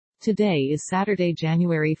Today is Saturday,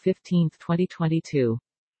 January 15, 2022.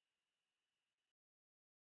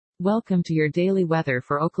 Welcome to your daily weather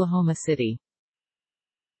for Oklahoma City.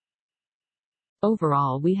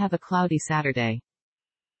 Overall, we have a cloudy Saturday.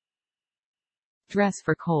 Dress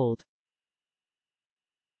for cold.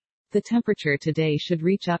 The temperature today should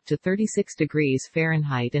reach up to 36 degrees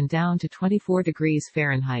Fahrenheit and down to 24 degrees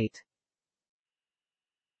Fahrenheit.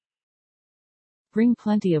 Bring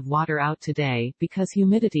plenty of water out today, because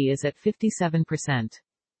humidity is at 57%.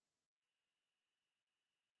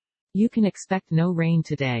 You can expect no rain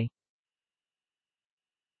today.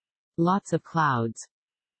 Lots of clouds.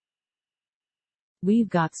 We've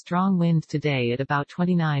got strong wind today at about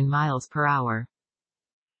 29 miles per hour.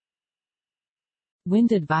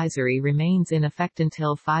 Wind advisory remains in effect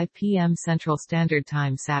until 5 p.m. Central Standard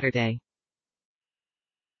Time Saturday.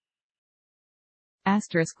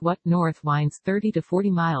 What north winds 30 to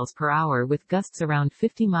 40 miles per hour with gusts around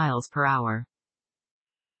 50 miles per hour.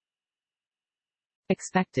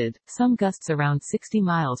 Expected, some gusts around 60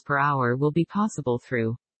 miles per hour will be possible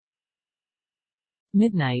through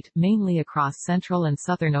midnight, mainly across central and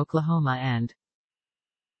southern Oklahoma and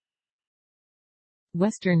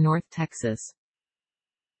western North Texas.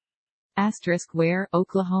 Where,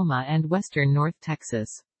 Oklahoma and western North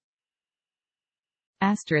Texas.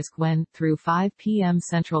 When, through 5 p.m.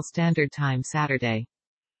 Central Standard Time Saturday.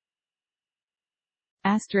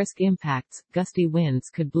 Impacts, gusty winds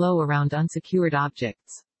could blow around unsecured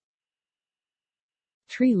objects.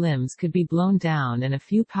 Tree limbs could be blown down and a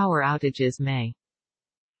few power outages may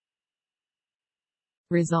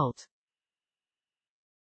result.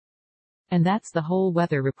 And that's the whole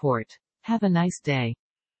weather report. Have a nice day.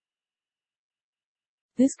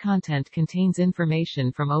 This content contains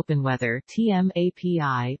information from OpenWeather (TM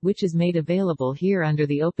API), which is made available here under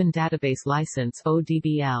the Open Database License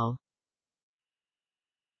 (ODBL).